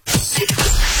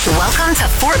Welcome to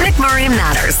Fort McMurray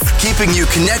Matters. Keeping you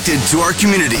connected to our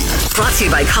community. Brought to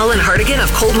you by Colin Hardigan of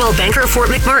Coldwell Banker Fort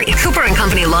McMurray, Cooper &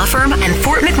 Company Law Firm, and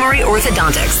Fort McMurray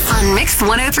Orthodontics on Mix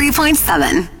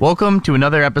 103.7. Welcome to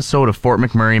another episode of Fort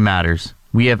McMurray Matters.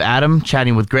 We have Adam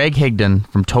chatting with Greg Higdon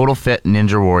from Total Fit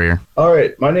Ninja Warrior. All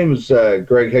right, my name is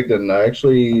Greg Higdon. I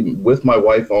actually, with my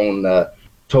wife, own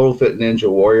Total Fit Ninja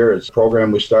Warrior. It's a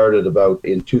program we started about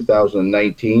in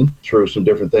 2019 through some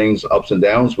different things, ups and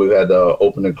downs. We've had to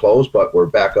open and close, but we're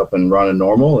back up and running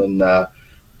normal and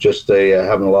just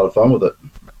having a lot of fun with it.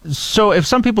 So if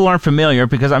some people aren't familiar,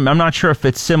 because I'm not sure if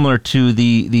it's similar to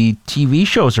the TV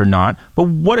shows or not, but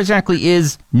what exactly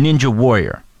is Ninja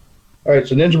Warrior? All right,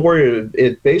 so Ninja Warrior,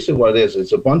 it basically what it is,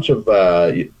 it's a bunch of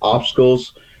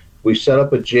obstacles. We set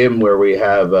up a gym where we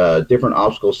have different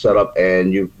obstacles set up,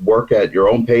 and you work at your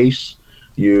own pace.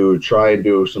 You try and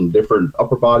do some different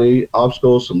upper body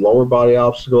obstacles, some lower body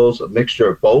obstacles, a mixture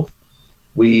of both.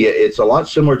 It's a lot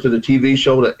similar to the TV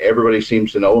show that everybody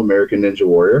seems to know, American Ninja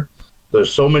Warrior.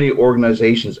 There's so many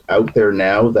organizations out there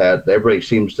now that everybody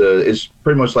seems to, it's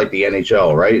pretty much like the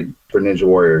NHL, right? For Ninja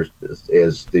Warrior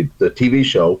is the TV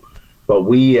show. But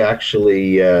we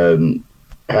actually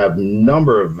have a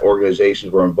number of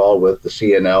organizations we're involved with, the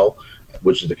CNL,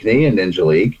 which is the Canadian Ninja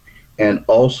League, and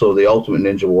also the Ultimate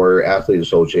Ninja Warrior Athlete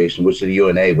Association, which is the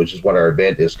UNA, which is what our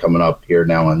event is coming up here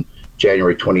now on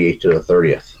January 28th to the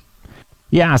 30th.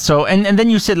 Yeah, so, and then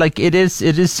you said, like, it is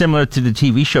similar to the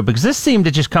TV show, because this seemed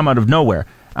to just come out of nowhere.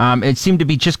 It seemed to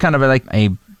be just kind of like a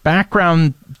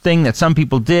background thing that some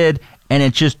people did, and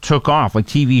it just took off, like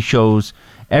TV shows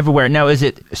everywhere. Now, is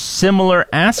it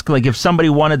similar-esque? Like, if somebody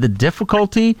wanted the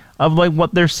difficulty of, like,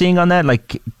 what they're seeing on that,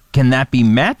 like, can that be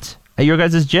met at your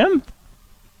guys' gym?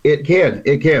 It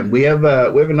can. We have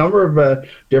a number of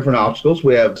different obstacles.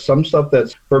 We have some stuff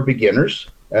that's for beginners.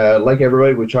 Like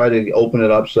everybody, we try to open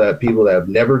it up so that people that have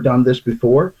never done this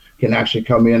before can actually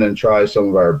come in and try some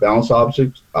of our balance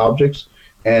objects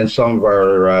and some of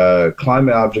our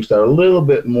climbing objects that are a little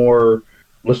bit more,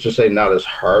 let's just say, not as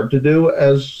hard to do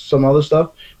as some other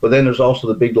stuff. But then there's also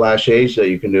the big lâchers that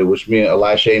you can do, which means a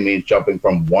lâcher means jumping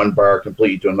from one bar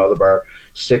completely to another bar,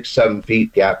 6-7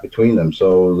 feet gap between them.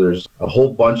 So there's a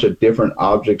whole bunch of different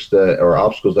objects or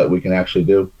obstacles that we can actually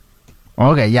do.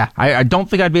 Okay, yeah. I don't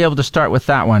think I'd be able to start with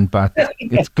that one, but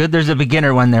it's good there's a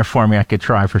beginner one there for me. I could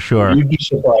try for sure. You'd be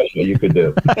surprised what you could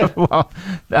do. Well,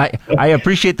 I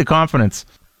appreciate the confidence.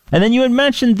 And then you had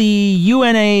mentioned the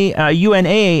UNA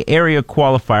area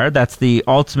qualifier. That's the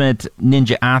Ultimate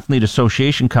Ninja Athlete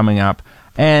Association coming up.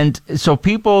 And so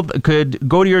people could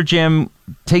go to your gym,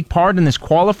 take part in this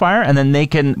qualifier, and then they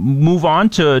can move on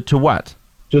to what?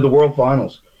 To the World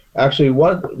Finals. Actually,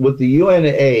 with the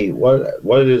UNA,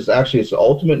 what it is, actually, it's the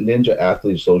Ultimate Ninja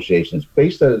Athlete Association. It's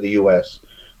based out of the U.S.,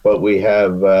 but we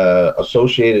have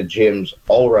associated gyms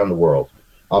all around the world.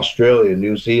 Australia,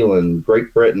 New Zealand,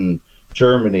 Great Britain,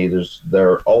 Germany,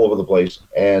 they're all over the place,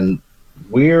 and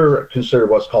we're considered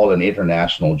what's called an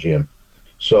international gym.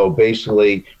 So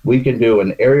basically, we can do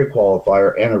an area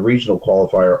qualifier and a regional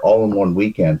qualifier all in one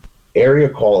weekend. Area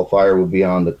qualifier will be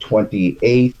on the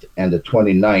 28th and the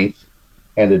 29th,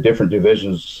 and the different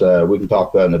divisions we can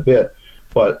talk about in a bit.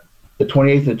 But the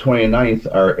 28th and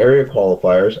 29th are area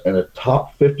qualifiers, and the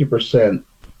top 50%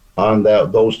 on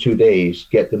those 2 days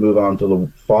get to move on to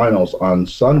the finals on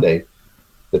Sunday.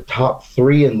 The top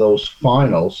 3 in those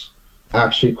finals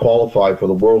actually qualify for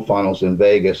the World Finals in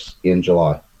Vegas in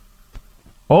July.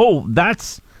 Oh, that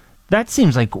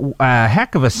seems like a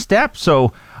heck of a step.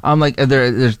 So,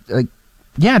 there's like,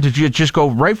 yeah, did you just go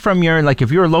right from your, like,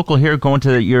 if you're a local here, going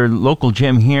to your local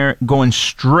gym here, going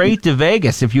straight to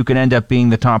Vegas if you can end up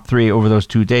being the top 3 over those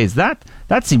 2 days? That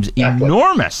seems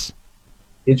enormous.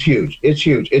 It's huge.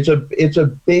 It's a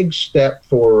big step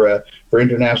for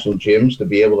international gyms to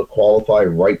be able to qualify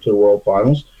right to the World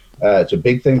Finals. It's a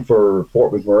big thing for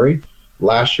Fort McMurray.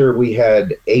 Last year we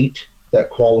had 8 that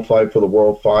qualified for the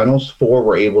World Finals. 4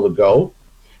 were able to go.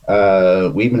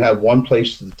 We even have one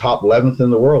place to the top 11th in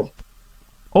the world.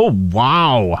 Oh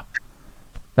wow,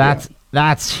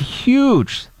 that's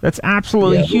huge. That's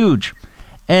absolutely huge.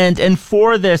 And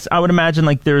for this, I would imagine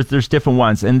like there's different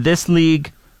ones. And this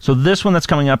league. So this one that's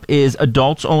coming up is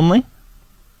adults only?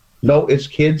 No, it's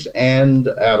kids and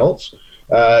adults.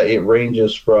 It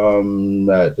ranges from,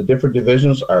 the different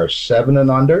divisions are 7 and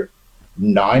under,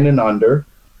 9 and under,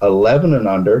 11 and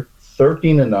under,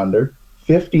 13 and under,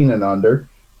 15 and under.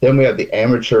 Then we have the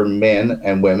amateur men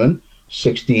and women,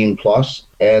 16 plus,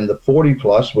 and the 40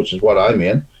 plus, which is what I'm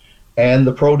in, and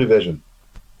the pro division.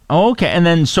 Okay, and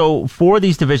then so for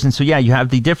these divisions, so yeah, you have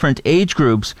the different age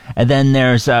groups, and then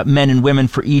there's men and women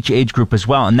for each age group as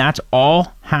well, and that's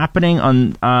all happening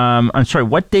on. I'm sorry,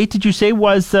 what date did you say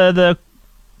was the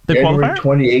January qualifier?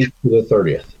 28th to the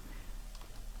 30th.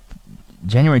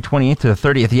 January 28th to the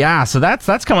 30th. Yeah, so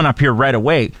that's coming up here right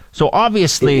away. So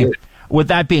obviously, with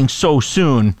that being so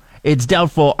soon, it's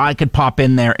doubtful I could pop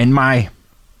in there in my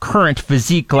current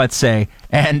physique, let's say,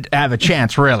 and have a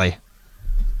chance, really.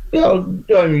 I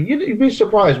mean, you'd be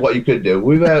surprised what you could do.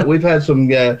 We've had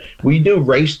some. We do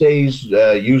race days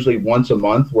usually once a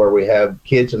month, where we have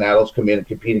kids and adults come in and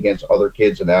compete against other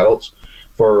kids and adults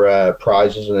for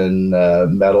prizes and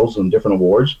medals and different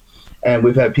awards. And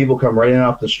we've had people come right in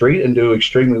off the street and do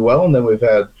extremely well. And then we've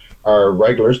had our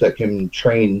regulars that can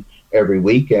train every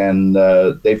week, and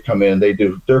they've come in.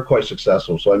 They're quite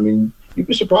successful. So I mean, you'd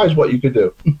be surprised what you could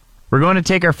do. We're going to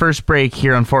take our first break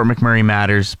here on Fort McMurray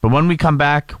Matters, but when we come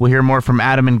back, we'll hear more from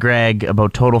Adam and Greg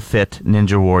about Total Fit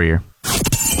Ninja Warrior.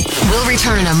 We'll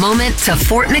return in a moment to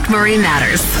Fort McMurray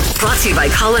Matters. Brought to you by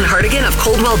Colin Hardigan of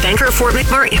Coldwell Banker Fort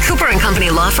McMurray, Cooper and Company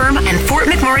Law Firm, and Fort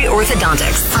McMurray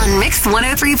Orthodontics on Mix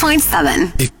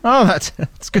 103.7. Oh,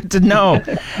 that's good to know.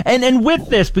 and with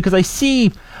this, because I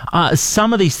see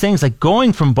some of these things like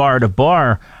going from bar to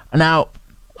bar. Now,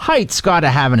 height's got to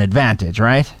have an advantage,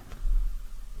 right?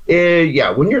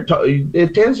 Yeah, when you're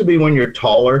it tends to be when you're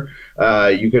taller,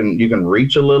 you can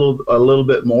reach a little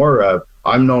bit more.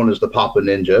 I'm known as the Papa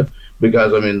Ninja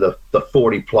because I'm in the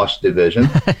 40+ division,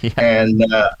 yeah. and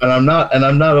I'm not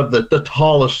of the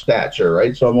tallest stature,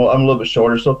 right? So I'm a little bit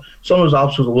shorter. So some of those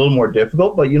obstacles are a little more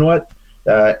difficult, but you know what?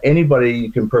 Anybody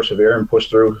can persevere and push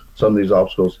through some of these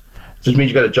obstacles. Just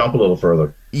means you got to jump a little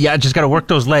further. Yeah, just got to work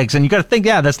those legs, and you got to think,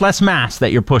 yeah, that's less mass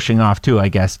that you're pushing off too. I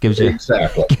guess gives you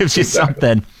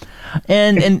something.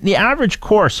 And the average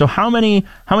course. So how many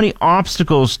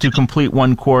obstacles to complete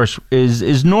one course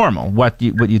is normal? What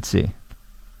you'd see?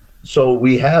 So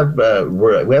we have a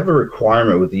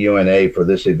requirement with the UNA for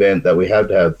this event that we have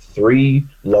to have 3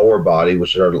 lower body,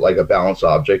 which are like a balance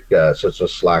object, such as a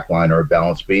slack line or a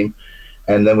balance beam.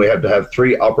 And then we have to have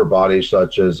 3 upper bodies,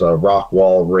 such as rock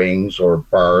wall, rings, or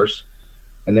bars.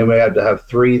 And then we have to have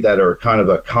 3 that are kind of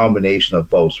a combination of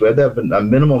both. So we have to have a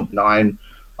minimum of 9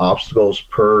 obstacles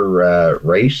per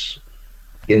race.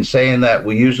 In saying that,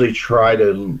 we usually try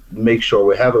to make sure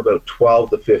we have about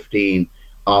 12 to 15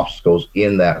 obstacles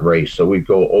in that race. So we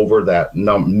go over that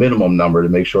minimum number to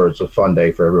make sure it's a fun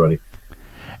day for everybody.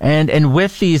 And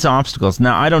with these obstacles,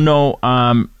 now I don't know,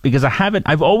 because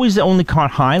I've always only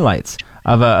caught highlights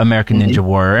of American Ninja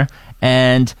Warrior.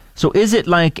 And so is it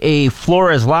like a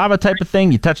floor is lava type of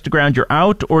thing? You touch the ground, you're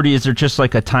out, or is there just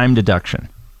like a time deduction?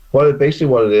 Well, basically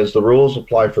what it is, the rules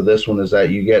apply for this one is that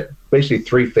you get basically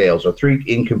 3 fails or 3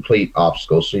 incomplete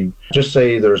obstacles. So you just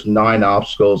say there's 9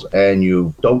 obstacles and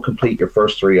you don't complete your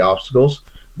first 3 obstacles,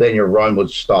 then your run would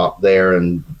stop there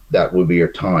and that would be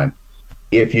your time.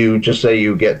 If you just say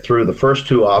you get through the first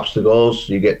 2 obstacles,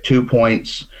 you get 2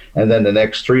 points, and then the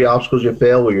next 3 obstacles you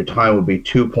fail, well, your time would be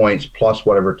 2 points plus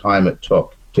whatever time it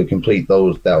took to complete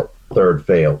that third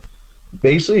fail.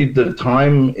 Basically, the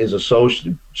time is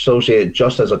associated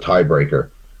just as a tiebreaker.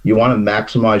 You want to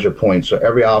maximize your points. So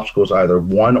every obstacle is either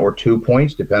 1 or 2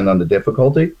 points, depending on the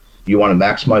difficulty. You want to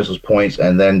maximize those points,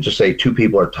 and then just say 2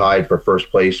 people are tied for first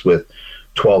place with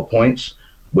 12 points.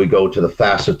 We go to the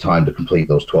fastest time to complete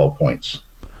those 12 points.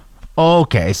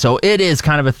 Okay, so it is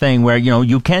kind of a thing where,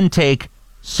 you can take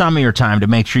some of your time to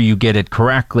make sure you get it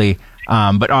correctly,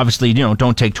 but obviously,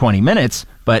 don't take 20 minutes,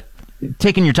 but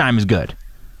taking your time is good.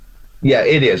 Yeah,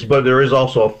 it is, but there is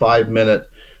also a 5-minute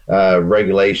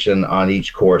regulation on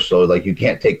each course. So, like, you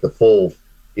can't take the full.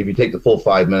 If you take the full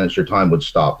 5 minutes, your time would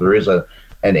stop. There is an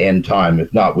end time.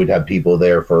 If not, we'd have people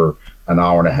there for an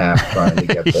hour and a half trying to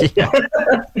get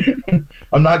there.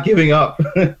 I'm not giving up.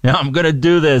 No, I'm gonna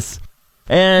do this.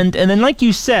 And then, like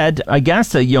you said, I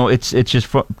guess it's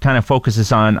just kind of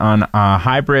focuses on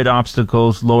hybrid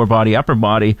obstacles, lower body, upper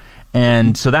body,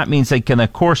 and so that means like the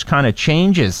course kind of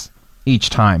changes each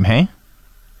time, hey?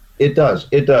 It does.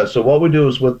 So what we do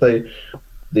is with the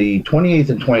 28th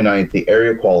and 29th, the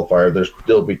area qualifier,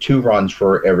 there'll be 2 runs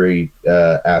for every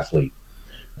athlete.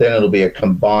 Then it'll be a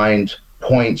combined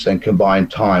points and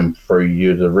combined time for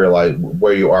you to realize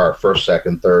where you are, first,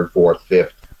 second, third, fourth,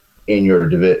 fifth in your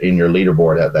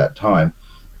leaderboard at that time.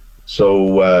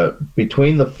 So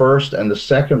between the first and the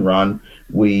second run,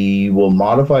 we will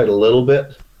modify it a little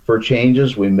bit for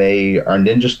changes. Our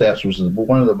ninja steps, which is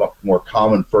one of the more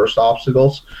common first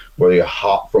obstacles, where you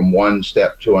hop from one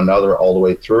step to another all the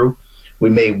way through.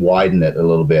 We may widen it a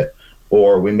little bit.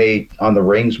 or we may, on the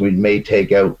rings, we may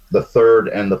take out the third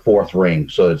and the fourth ring,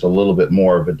 so it's a little bit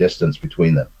more of a distance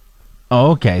between them.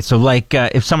 Oh, okay. So like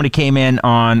if somebody came in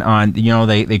on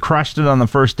they crushed it on the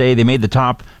first day, they made the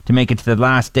top to make it to the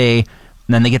last day, and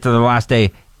then they get to the last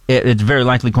day, it's very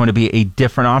likely going to be a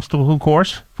different obstacle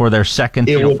course for their second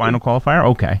final qualifier.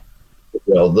 Okay.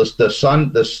 Well,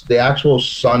 the actual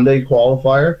Sunday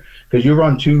qualifier, because you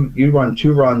run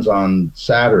two runs on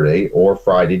Saturday or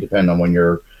Friday, depending on when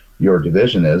your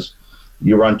division is.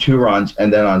 You run 2 runs,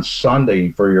 and then on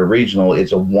Sunday for your regional,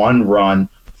 it's a 1 run.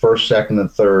 First, second,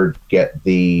 and third get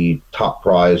the top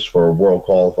prize for a world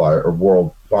qualifier or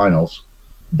world finals.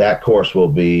 That course will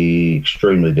be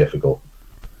extremely difficult.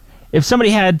 If somebody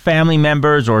had family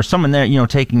members or someone there,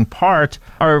 taking part,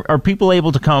 are people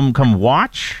able to come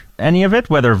watch any of it,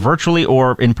 whether virtually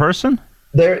or in person?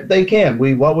 They can.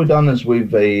 What we've done is we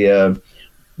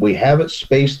have it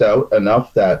spaced out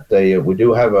enough that we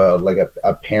do have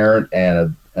a parent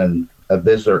and a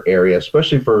visitor area,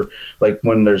 especially for like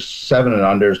when there's 7 and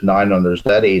unders, 9 unders,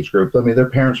 that age group. I mean, their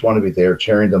parents want to be there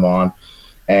cheering them on,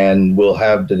 and we'll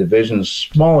have the divisions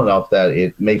small enough that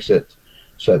it makes it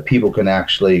so that people can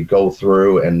actually go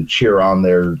through and cheer on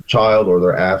their child or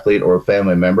their athlete or a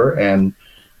family member. And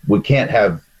we can't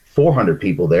have 400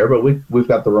 people there, but we've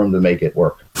got the room to make it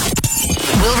work.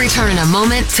 We'll return in a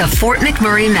moment to Fort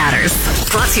McMurray Matters.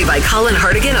 Brought to you by Colin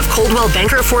Hartigan of Coldwell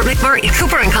Banker Fort McMurray,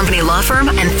 Cooper & Company Law Firm,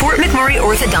 and Fort McMurray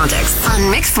Orthodontics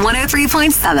on Mix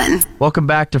 103.7. Welcome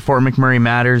back to Fort McMurray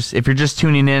Matters. If you're just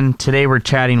tuning in, today we're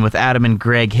chatting with Adam and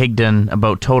Greg Higdon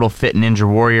about Total Fit Ninja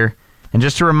Warrior. And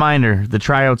just a reminder, the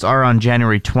tryouts are on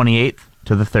January 28th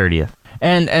to the 30th.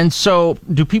 And so,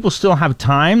 do people still have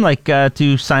time,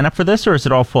 to sign up for this, or is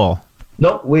it all full?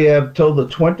 No, we have till the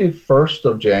 21st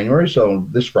of January, so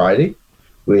this Friday.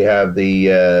 We have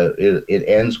it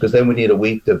ends, because then we need a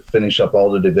week to finish up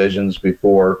all the divisions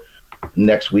before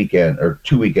next weekend, or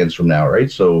 2 weekends from now,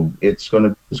 right? So it's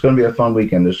gonna be a fun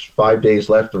weekend. There's 5 days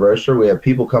left to register. We have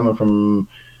people coming from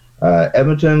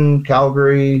Edmonton,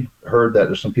 Calgary. Heard that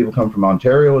there's some people coming from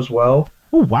Ontario as well.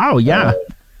 Oh, wow, yeah.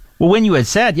 Well, when you had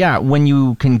said, when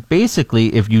you can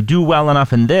basically, if you do well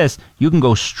enough in this, you can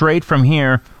go straight from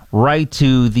here right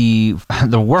to the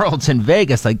Worlds in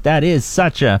Vegas. Like, that is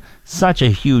such a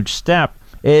huge step.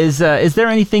 Is there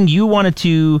anything you wanted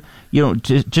to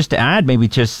just to add? Maybe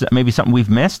something we've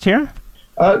missed here.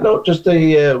 No, just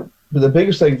the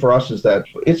biggest thing for us is that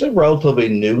it's a relatively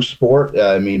new sport.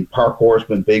 I mean, parkour has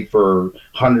been big for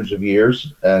hundreds of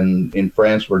years, and in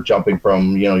France, we're jumping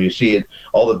from, you see it,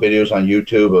 all the videos on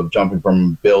YouTube of jumping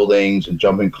from buildings and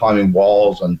climbing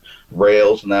walls and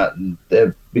rails and that, and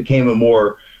it became a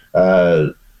more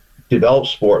developed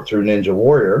sport through Ninja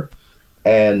Warrior,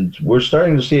 and we're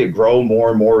starting to see it grow more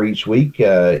and more each week,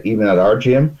 even at our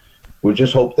gym. We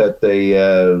just hope that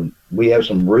we have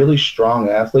some really strong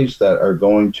athletes that are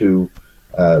going to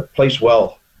place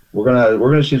well. We're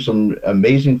gonna see some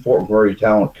amazing Fort McMurray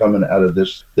talent coming out of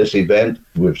this event.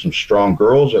 We have some strong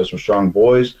girls, we have some strong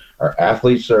boys. Our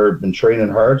athletes have been training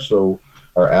hard, so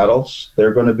our adults,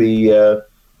 they're going to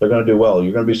do well.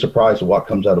 You're going to be surprised at what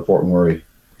comes out of Fort McMurray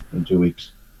in 2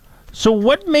 weeks. So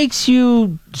what makes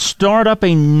you start up a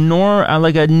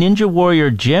Ninja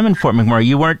Warrior gym in Fort McMurray?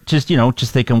 You weren't just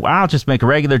thinking, wow, I'll just make a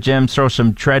regular gym, throw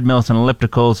some treadmills and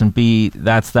ellipticals and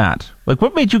that's that. Like,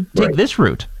 what made you take this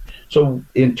route? So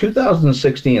in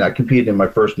 2016, I competed in my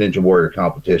first Ninja Warrior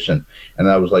competition, and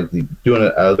I was doing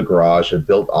it out of the garage. I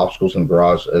built obstacles in the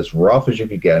garage as rough as you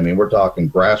could get. I mean, we're talking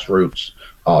grassroots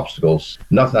obstacles.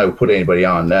 Nothing I would put anybody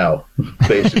on now,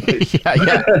 basically.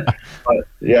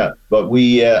 But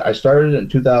I started in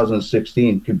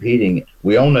 2016 competing.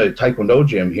 We own a Taekwondo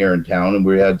gym here in town, and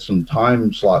we had some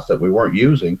time slots that we weren't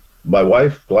using. My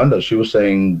wife, Glenda, she was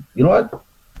saying, you know what?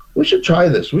 We should try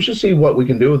this. We should see what we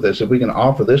can do with this. If we can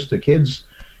offer this to kids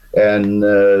and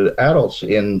adults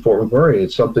in Fort McMurray,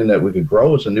 it's something that we could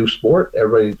grow. It's a new sport.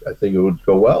 Everybody, I think it would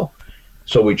go well.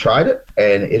 So we tried it,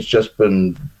 and it's just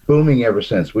been booming ever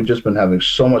since. We've just been having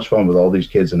so much fun with all these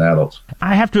kids and adults.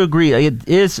 I have to agree. It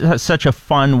is such a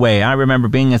fun way. I remember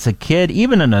being as a kid,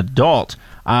 even an adult,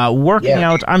 working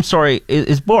out, I'm sorry,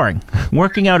 is boring.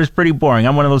 Working out is pretty boring.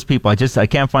 I'm one of those people. I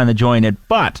can't find the joy in it,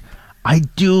 but I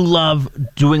do love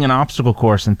doing an obstacle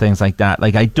course and things like that.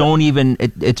 Like, I don't even,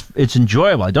 it's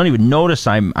enjoyable. I don't even notice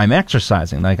I'm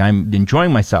exercising. Like, I'm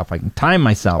enjoying myself. I can time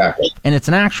myself. And it's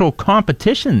an actual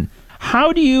competition.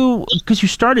 How do you, because you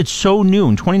started so new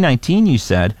in 2019, you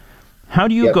said, how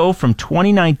do you go from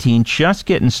 2019, just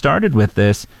getting started with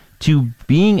this, to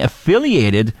being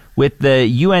affiliated with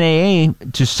the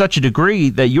UNAA to such a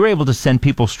degree that you're able to send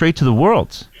people straight to the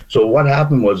Worlds? So what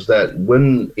happened was that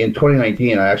when in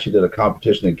 2019, I actually did a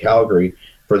competition in Calgary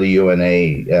for the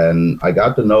UNA, and I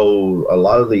got to know a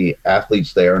lot of the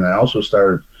athletes there, and I also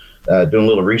started doing a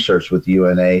little research with the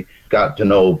UNA, got to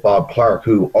know Bob Clark,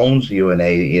 who owns the UNA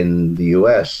in the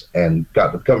U.S., and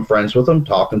got to become friends with him,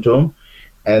 talking to him.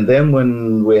 And then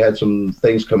when we had some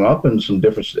things come up and some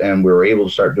different, and we were able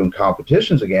to start doing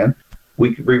competitions again,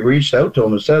 we reached out to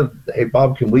him and said, hey,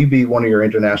 Bob, can we be one of your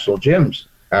international gyms?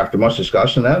 After much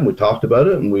discussion that, and we talked about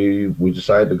it, and we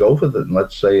decided to go for it. And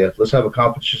let's have a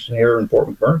competition here in Fort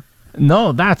McMurray.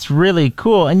 No, that's really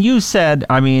cool. And you said,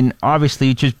 I mean,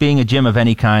 obviously, just being a gym of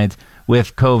any kind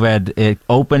with COVID, it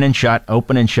open and shut,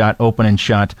 open and shut, open and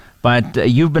shut. But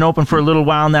you've been open for a little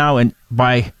while now, and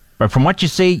but from what you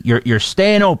see, you're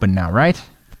staying open now, right?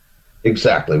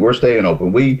 Exactly. We're staying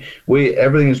open. We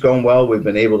everything is going well. We've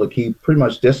been able to keep pretty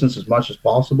much distance as much as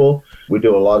possible. We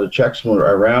do a lot of checks when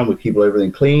we're around. We keep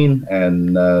everything clean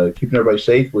and keeping everybody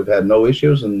safe. We've had no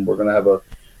issues, and we're going to have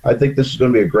I think this is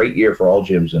going to be a great year for all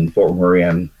gyms in Fort McMurray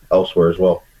and elsewhere as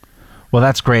well. Well,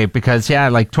 that's great because, yeah,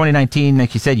 like 2019,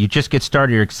 like you said, you just get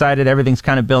started, you're excited, everything's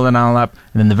kind of building all up,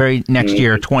 and then the very next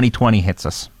year, 2020 hits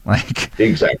us. Like,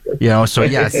 exactly. You know, so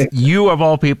yes, you of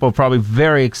all people are probably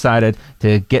very excited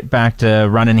to get back to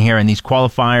running here in these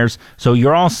qualifiers. So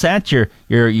you're all set.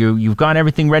 You've got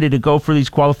everything ready to go for these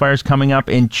qualifiers coming up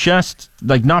in just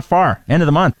like not far, end of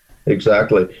the month.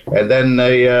 Exactly. And then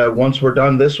once we're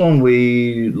done this one,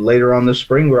 later on this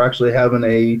spring, we're actually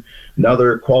having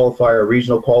another qualifier,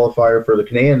 regional qualifier for the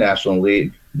Canadian National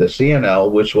League, the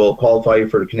CNL, which will qualify you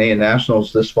for the Canadian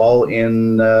Nationals this fall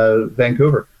in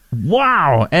Vancouver.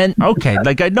 Wow. And okay,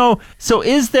 like I know, so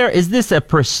is this a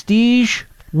prestige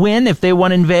win if they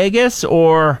won in Vegas,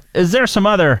 or is there some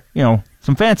other,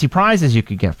 some fancy prizes you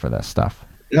could get for this stuff?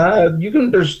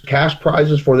 There's cash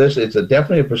prizes for this. It's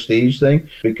definitely a prestige thing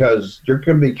because you're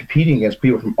going to be competing against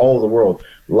people from all over the world.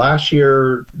 Last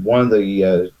year, one of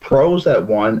the pros that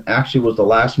won actually was the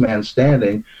last man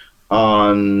standing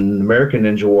on American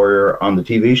Ninja Warrior on the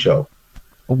TV show.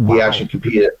 Oh, wow. He actually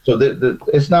competed. So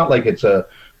it's not like it's a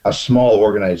small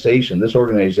organization. This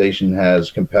organization has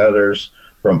competitors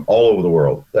from all over the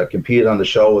world that competed on the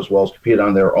show as well as competed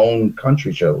on their own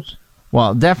country shows.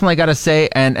 Well, definitely got to say,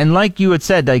 and like you had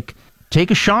said, like,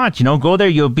 take a shot, go there.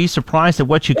 You'll be surprised at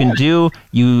what you can do.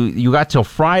 You got till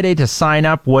Friday to sign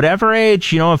up, whatever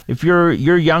age, if your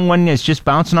young one is just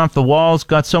bouncing off the walls,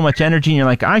 got so much energy, and you're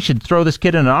like, I should throw this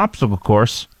kid in an obstacle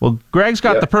course. Well, Greg's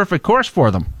got the perfect course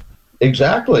for them.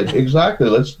 Exactly.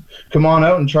 Let's come on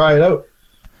out and try it out.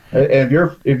 And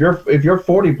if you're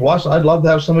 40 plus, I'd love to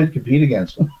have somebody to compete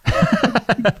against.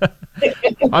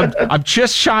 I'm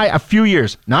just shy a few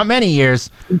years, not many years,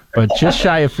 but just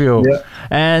shy a few. Yeah.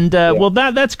 And well,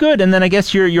 that's good. And then I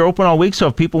guess you're open all week. So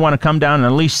if people want to come down and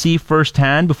at least see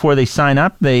firsthand before they sign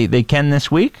up, they can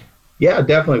this week. Yeah,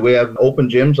 definitely. We have open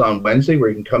gyms on Wednesday where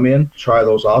you can come in, try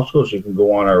those obstacles. You can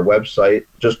go on our website,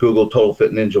 just Google Total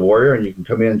Fit Ninja Warrior, and you can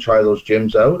come in and try those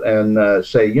gyms out and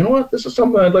say, you know what, this is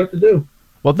something I'd like to do.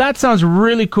 Well, that sounds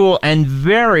really cool and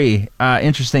very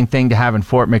interesting thing to have in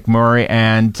Fort McMurray.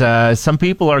 And some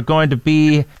people are going to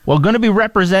be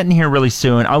representing here really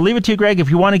soon. I'll leave it to you, Greg,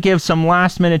 if you want to give some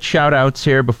last-minute shout-outs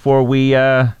here before we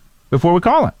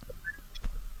call it.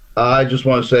 I just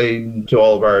want to say to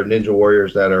all of our Ninja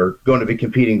Warriors that are going to be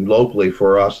competing locally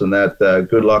for us and that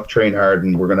good luck, train hard,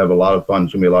 and we're going to have a lot of fun.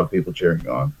 There's going to be a lot of people cheering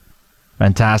on.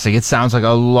 Fantastic. It sounds like a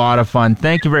lot of fun.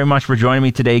 Thank you very much for joining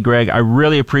me today, Greg. I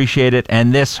really appreciate it.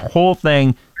 And this whole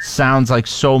thing sounds like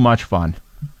so much fun.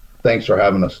 Thanks for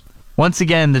having us. Once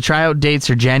again, the tryout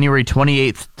dates are January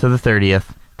 28th to the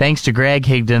 30th. Thanks to Greg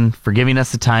Higdon for giving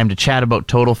us the time to chat about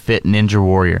Total Fit Ninja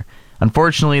Warrior.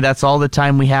 Unfortunately, that's all the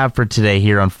time we have for today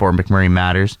here on Fort McMurray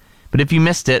Matters. But if you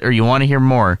missed it or you want to hear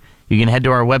more, you can head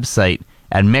to our website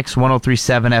at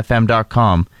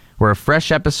mix1037fm.com, where a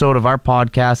fresh episode of our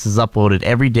podcast is uploaded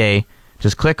every day.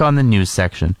 Just click on the news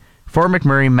section. Fort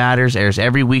McMurray Matters airs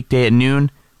every weekday at noon.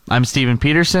 I'm Stephen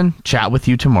Peterson. Chat with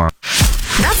you tomorrow.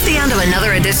 That's the end of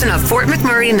another edition of Fort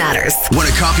McMurray Matters. Want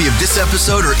a copy of this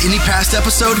episode or any past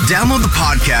episode? Download the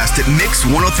podcast at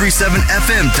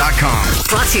mix1037fm.com.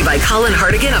 Brought to you by Colin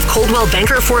Hartigan of Coldwell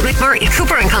Banker Fort McMurray,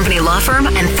 Cooper & Company Law Firm,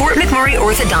 and Fort McMurray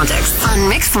Orthodontics on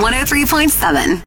Mix 103.7.